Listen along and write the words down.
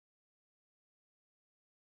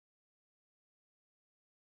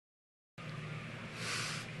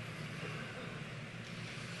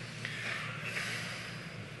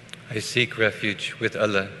I seek refuge with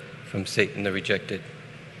Allah from Satan the rejected.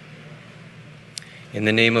 In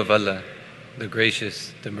the name of Allah, the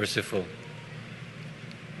gracious, the merciful.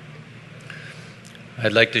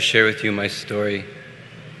 I'd like to share with you my story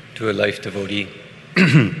to a life devotee.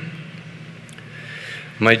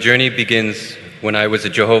 My journey begins when I was a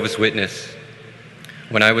Jehovah's Witness.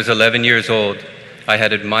 When I was 11 years old, I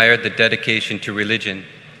had admired the dedication to religion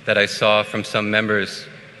that I saw from some members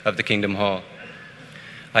of the Kingdom Hall.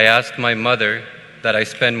 I asked my mother that I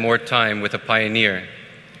spend more time with a pioneer,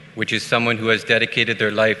 which is someone who has dedicated their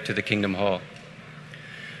life to the Kingdom Hall.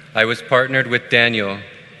 I was partnered with Daniel,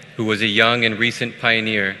 who was a young and recent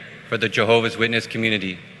pioneer for the Jehovah's Witness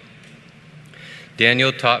community.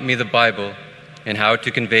 Daniel taught me the Bible and how to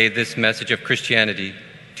convey this message of Christianity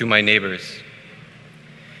to my neighbors.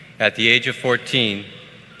 At the age of 14,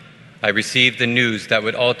 I received the news that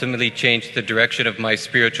would ultimately change the direction of my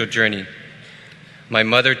spiritual journey. My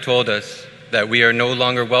mother told us that we are no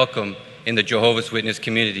longer welcome in the Jehovah's Witness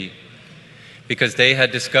community because they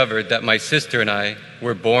had discovered that my sister and I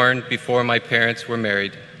were born before my parents were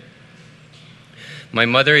married. My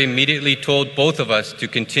mother immediately told both of us to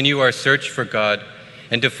continue our search for God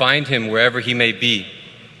and to find Him wherever He may be.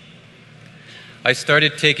 I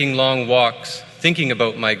started taking long walks, thinking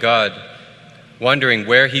about my God, wondering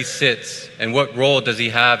where He sits and what role does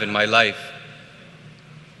He have in my life.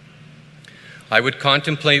 I would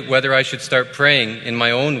contemplate whether I should start praying in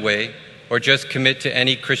my own way or just commit to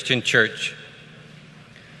any Christian church.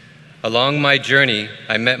 Along my journey,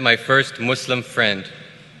 I met my first Muslim friend.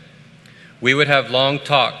 We would have long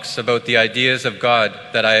talks about the ideas of God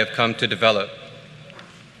that I have come to develop.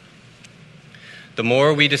 The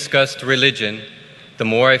more we discussed religion, the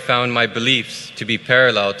more I found my beliefs to be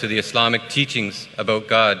parallel to the Islamic teachings about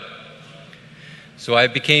God. So I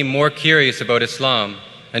became more curious about Islam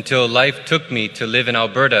until life took me to live in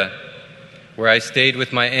Alberta, where I stayed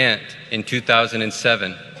with my aunt in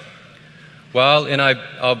 2007. While in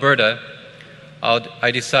Alberta, I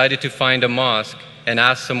decided to find a mosque and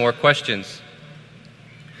ask some more questions.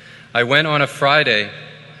 I went on a Friday,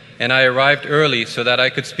 and I arrived early so that I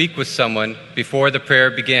could speak with someone before the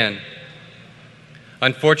prayer began.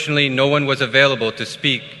 Unfortunately, no one was available to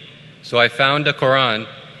speak, so I found a Quran,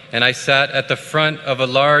 and I sat at the front of a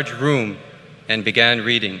large room and began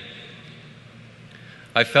reading.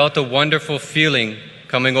 I felt a wonderful feeling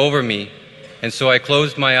coming over me, and so I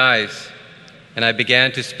closed my eyes and I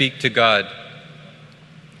began to speak to God.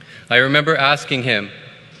 I remember asking Him,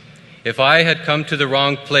 if I had come to the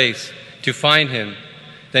wrong place to find Him,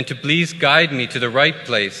 then to please guide me to the right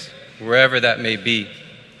place, wherever that may be.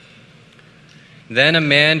 Then a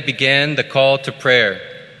man began the call to prayer.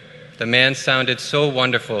 The man sounded so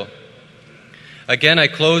wonderful. Again, I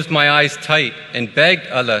closed my eyes tight and begged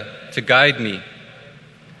Allah to guide me.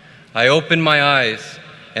 I opened my eyes,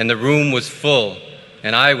 and the room was full,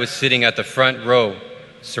 and I was sitting at the front row,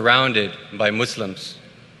 surrounded by Muslims.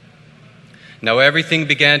 Now everything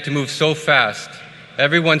began to move so fast.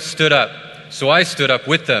 Everyone stood up, so I stood up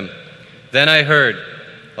with them. Then I heard,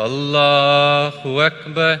 Allahu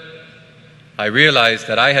Akbar. I realized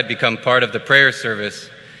that I had become part of the prayer service,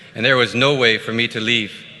 and there was no way for me to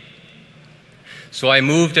leave. So I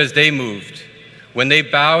moved as they moved. When they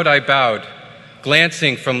bowed, I bowed,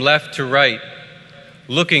 glancing from left to right,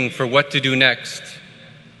 looking for what to do next.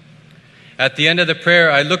 At the end of the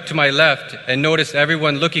prayer, I looked to my left and noticed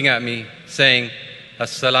everyone looking at me, saying,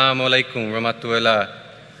 Assalamu alaikum rahmatullah.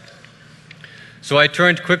 So I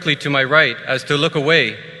turned quickly to my right as to look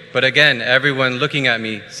away, but again, everyone looking at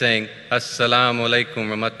me, saying, Assalamu alaikum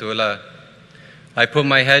rahmatullah. I put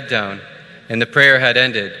my head down, and the prayer had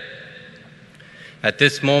ended. At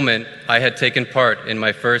this moment, I had taken part in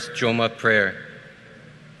my first Jumu'ah prayer.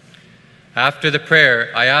 After the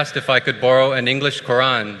prayer, I asked if I could borrow an English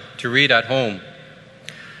Quran to read at home.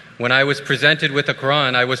 When I was presented with a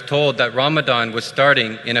Quran, I was told that Ramadan was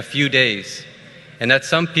starting in a few days, and that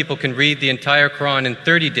some people can read the entire Quran in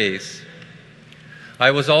 30 days.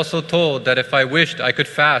 I was also told that if I wished, I could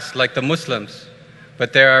fast like the Muslims,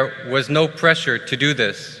 but there was no pressure to do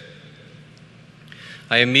this.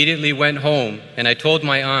 I immediately went home and I told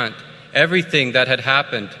my aunt everything that had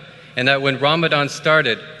happened, and that when Ramadan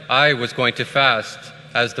started, I was going to fast,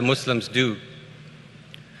 as the Muslims do.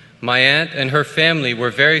 My aunt and her family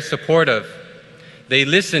were very supportive. They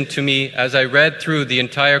listened to me as I read through the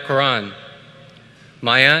entire Quran.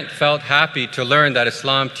 My aunt felt happy to learn that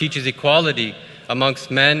Islam teaches equality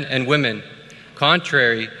amongst men and women,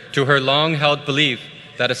 contrary to her long-held belief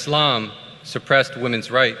that Islam suppressed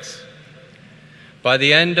women's rights. By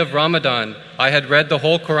the end of Ramadan, I had read the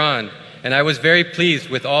whole Quran, and I was very pleased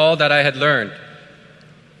with all that I had learned.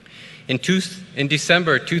 In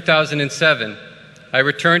December 2007, I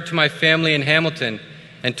returned to my family in Hamilton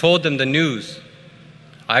and told them the news.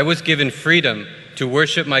 I was given freedom to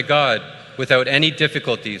worship my God without any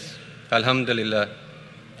difficulties. Alhamdulillah.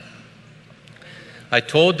 I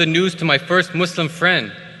told the news to my first Muslim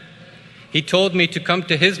friend. He told me to come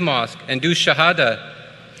to his mosque and do Shahada,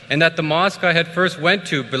 and that the mosque I had first went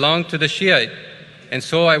to belonged to the Shiite, and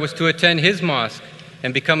so I was to attend his mosque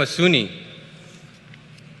and become a Sunni.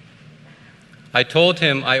 I told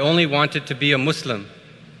him I only wanted to be a Muslim,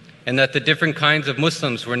 and that the different kinds of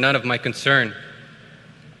Muslims were none of my concern.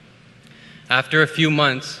 After a few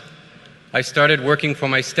months, I started working for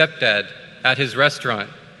my stepdad at his restaurant.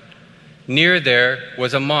 Near there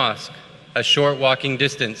was a mosque, a short walking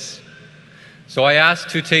distance. So I asked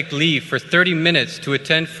to take leave for 30 minutes to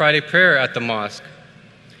attend Friday prayer at the mosque,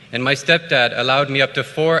 and my stepdad allowed me up to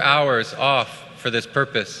 4 hours off for this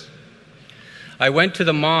purpose. I went to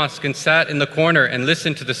the mosque and sat in the corner and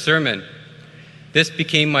listened to the sermon. This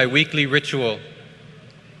became my weekly ritual.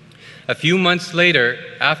 A few months later,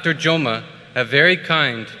 after Joma, a very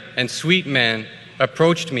kind and sweet man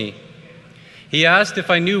approached me. He asked if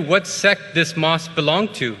I knew what sect this mosque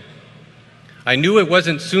belonged to. I knew it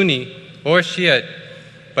wasn't Sunni or Shiite,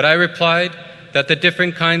 but I replied that the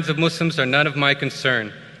different kinds of Muslims are none of my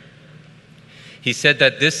concern. He said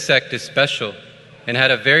that this sect is special and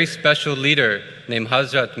had a very special leader named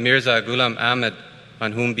Hazrat Mirza Ghulam Ahmad,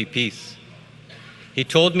 on whom be peace. He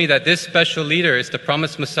told me that this special leader is the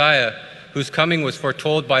promised Messiah whose coming was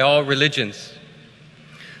foretold by all religions.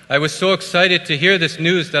 I was so excited to hear this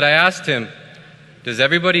news that I asked him, "Does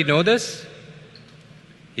everybody know this?"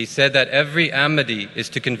 He said that every Ahmadi is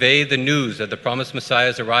to convey the news of the promised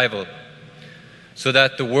Messiah's arrival so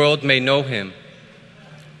that the world may know him.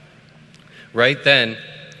 Right then,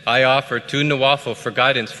 I offered 2 nawafil for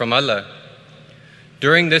guidance from Allah.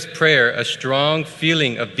 During this prayer, a strong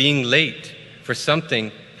feeling of being late for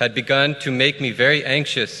something had begun to make me very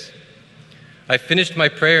anxious. I finished my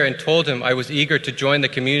prayer and told him I was eager to join the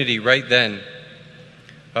community right then.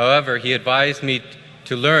 However, he advised me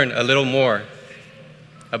to learn a little more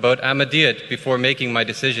about Ahmadiyyat before making my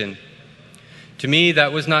decision. To me,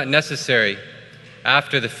 that was not necessary.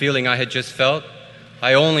 After the feeling I had just felt,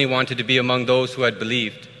 I only wanted to be among those who had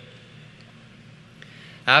believed.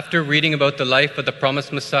 After reading about the life of the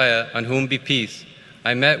promised Messiah, on whom be peace,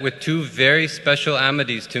 I met with 2 very special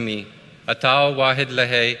Ahmadis to me, Ataw Wahid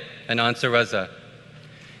Lahey and Ansar Raza.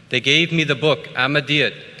 They gave me the book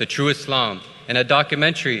Ahmadiyyat, the True Islam, and a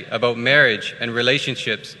documentary about marriage and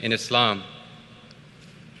relationships in Islam.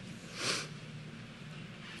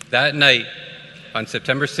 That night, on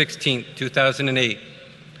September 16, 2008,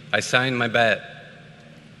 I signed my bay'at.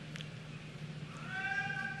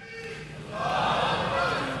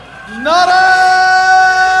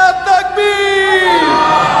 Nara Takbir!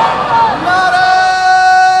 Nara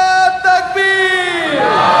Takbir!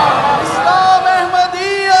 Islam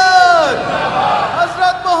Ahmadiyat!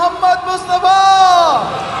 Hazrat Muhammad Mustafa!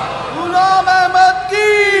 Ghulam Ahmad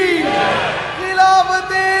ki!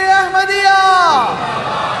 Khilafat-e Ahmadiyya!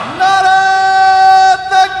 Nara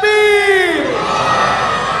Takbir!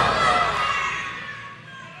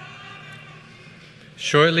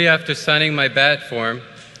 Shortly after signing my bay'at form,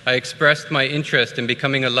 I expressed my interest in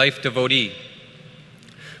becoming a life devotee,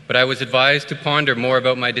 but I was advised to ponder more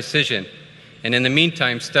about my decision, and in the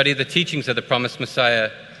meantime study the teachings of the promised Messiah.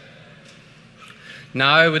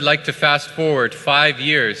 Now I would like to fast forward 5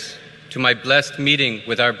 years to my blessed meeting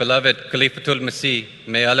with our beloved Khalifatul Masih,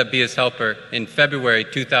 may Allah be his helper, in February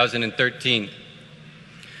 2013.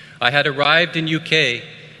 I had arrived in UK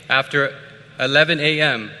after 11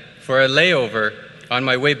 a.m. for a layover on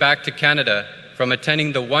my way back to Canada from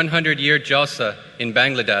attending the 100-year Jalsa in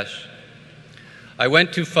Bangladesh. I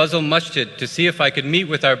went to Fazl Masjid to see if I could meet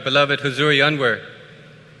with our beloved Huzur Anwar.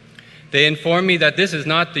 They informed me that this is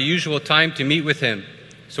not the usual time to meet with him,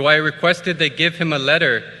 so I requested they give him a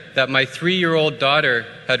letter that my 3-year-old daughter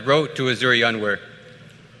had wrote to Huzur Anwar.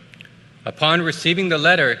 Upon receiving the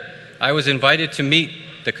letter, I was invited to meet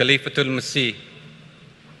the Khalifatul Masih.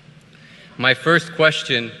 My first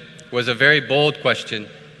question was a very bold question.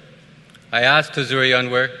 I asked Huzur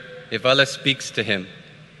Anwar if Allah speaks to him.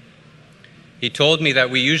 He told me that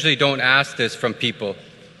we usually don't ask this from people.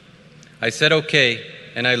 I said okay,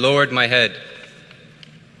 and I lowered my head.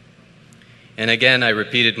 And again I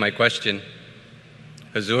repeated my question.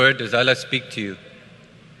 Huzur, does Allah speak to you?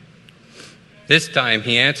 This time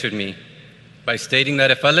he answered me by stating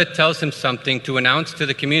that if Allah tells him something to announce to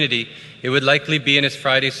the community, it would likely be in his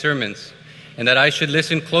Friday sermons, and that I should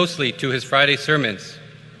listen closely to his Friday sermons.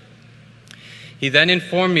 He then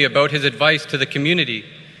informed me about his advice to the community,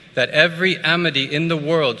 that every Ahmadi in the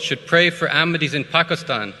world should pray for Ahmadis in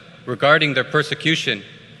Pakistan regarding their persecution.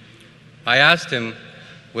 I asked him,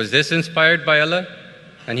 was this inspired by Allah?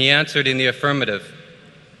 And he answered in the affirmative.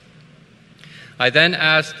 I then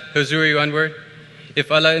asked Huzuri Anwar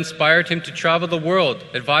if Allah inspired him to travel the world,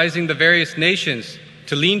 advising the various nations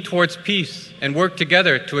to lean towards peace and work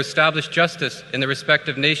together to establish justice in the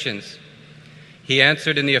respective nations. He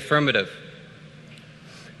answered in the affirmative.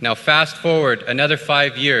 Now fast forward another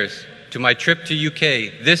 5 years to my trip to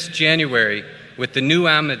UK this January with the new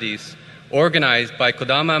Ahmadis organized by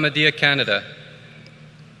Qudam Ahmadiyat Canada.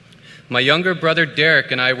 My younger brother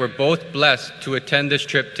Derek and I were both blessed to attend this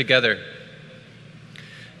trip together.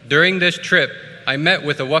 During this trip, I met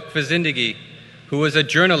with a Waqf Zindagi who was a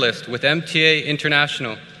journalist with MTA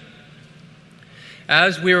International.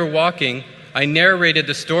 As we were walking, I narrated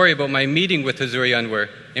the story about my meeting with Huzuri Anwar,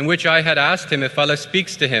 in which I had asked him if Allah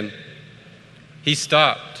speaks to him. He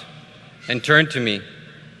stopped and turned to me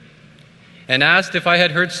and asked if I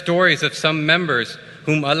had heard stories of some members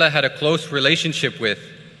whom Allah had a close relationship with.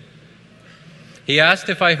 He asked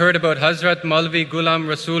if I heard about Hazrat Maulvi Ghulam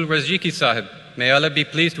Rasul Raziki Sahib, may Allah be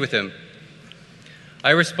pleased with him.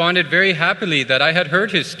 I responded very happily that I had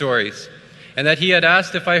heard his stories, and that he had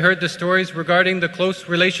asked if I heard the stories regarding the close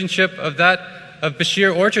relationship of that of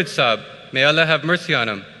Bashir Orchard Sahib, may Allah have mercy on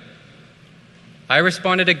him. I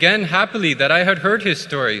responded again happily that I had heard his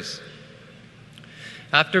stories.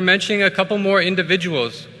 After mentioning a couple more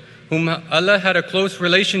individuals whom Allah had a close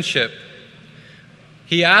relationship,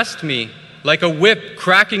 he asked me, like a whip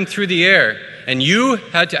cracking through the air, and you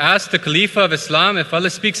had to ask the Khalifa of Islam if Allah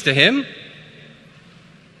speaks to him?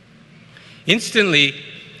 Instantly,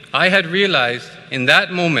 I had realized in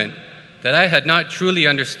that moment that I had not truly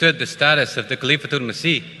understood the status of the Khalifatul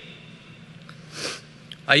Masih.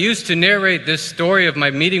 I used to narrate this story of my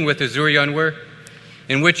meeting with Huzuri Anwar,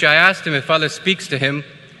 in which I asked him if Allah speaks to him,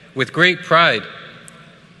 with great pride.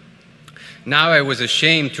 Now I was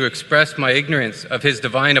ashamed to express my ignorance of his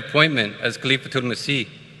divine appointment as Khalifatul Masih.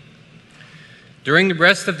 During the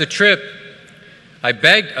rest of the trip, I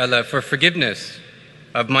begged Allah for forgiveness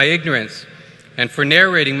of my ignorance and for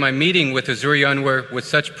narrating my meeting with Huzuri Anwar with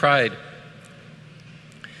such pride.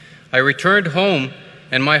 I returned home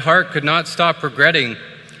and my heart could not stop regretting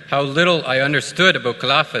how little I understood about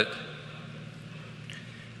Khilafat.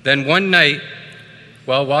 Then one night,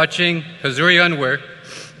 while watching Huzuri Anwar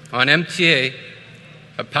on MTA,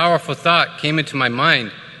 a powerful thought came into my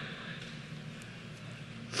mind,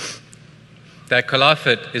 that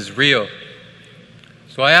Khilafat is real.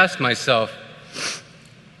 So I asked myself,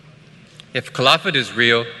 if Khilafat is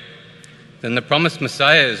real, then the promised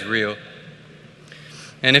Messiah is real.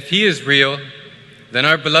 And if he is real, then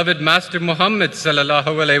our beloved Master Muhammad sallallahu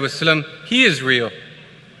alaihi wasallam, he is real.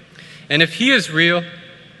 And if he is real,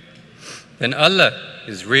 then Allah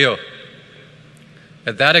is real.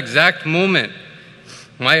 At that exact moment,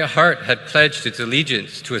 my heart had pledged its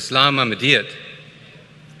allegiance to Islam Ahmadiyat.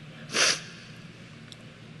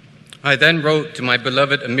 I then wrote to my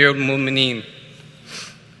beloved Amir al-Mu'mineen,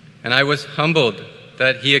 and I was humbled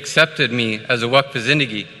that he accepted me as a Waqf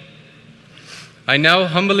Zindagi. I now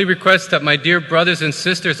humbly request that my dear brothers and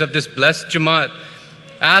sisters of this blessed Jamaat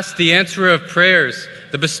ask the answerer of prayers,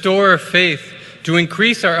 the bestower of faith, to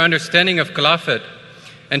increase our understanding of Khilafat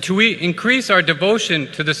and to increase our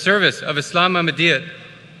devotion to the service of Islam Ahmadiyat.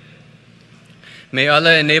 May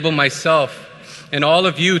Allah enable myself and all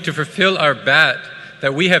of you to fulfill our bat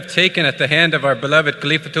that we have taken at the hand of our beloved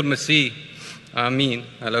Khalifatul Masih. Ameen.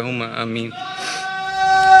 Allahumma ameen.